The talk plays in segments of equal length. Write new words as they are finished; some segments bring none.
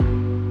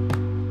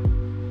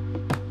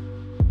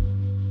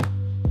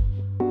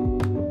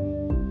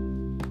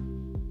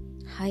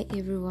Hi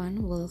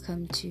everyone,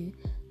 welcome to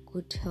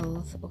Good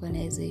Health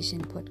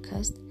Organization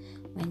podcast.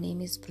 My name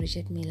is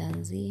Bridget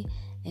Milanzi,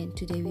 and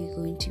today we're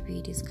going to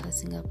be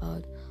discussing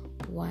about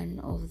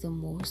one of the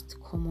most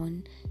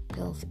common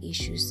health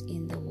issues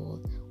in the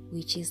world,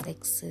 which is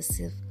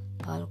excessive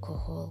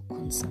alcohol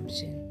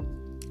consumption.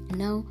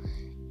 Now,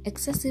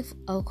 excessive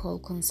alcohol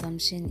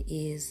consumption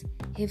is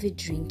heavy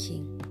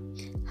drinking.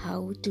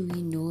 How do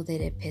we know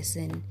that a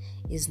person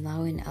is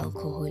now an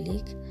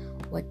alcoholic?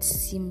 What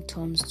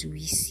symptoms do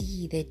we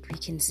see that we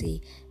can say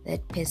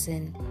that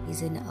person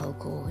is an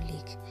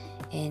alcoholic?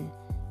 And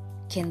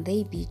can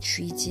they be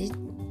treated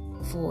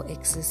for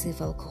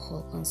excessive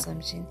alcohol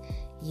consumption?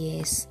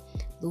 Yes,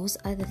 those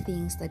are the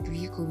things that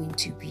we're going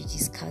to be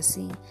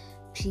discussing.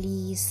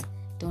 Please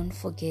don't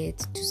forget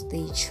to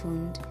stay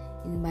tuned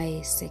in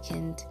my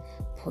second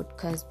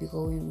podcast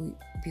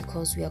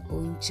because we are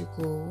going to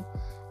go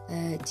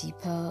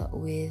deeper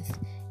with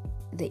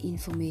the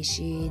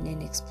information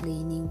and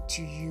explaining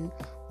to you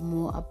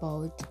more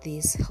about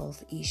this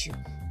health issue.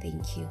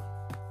 Thank you.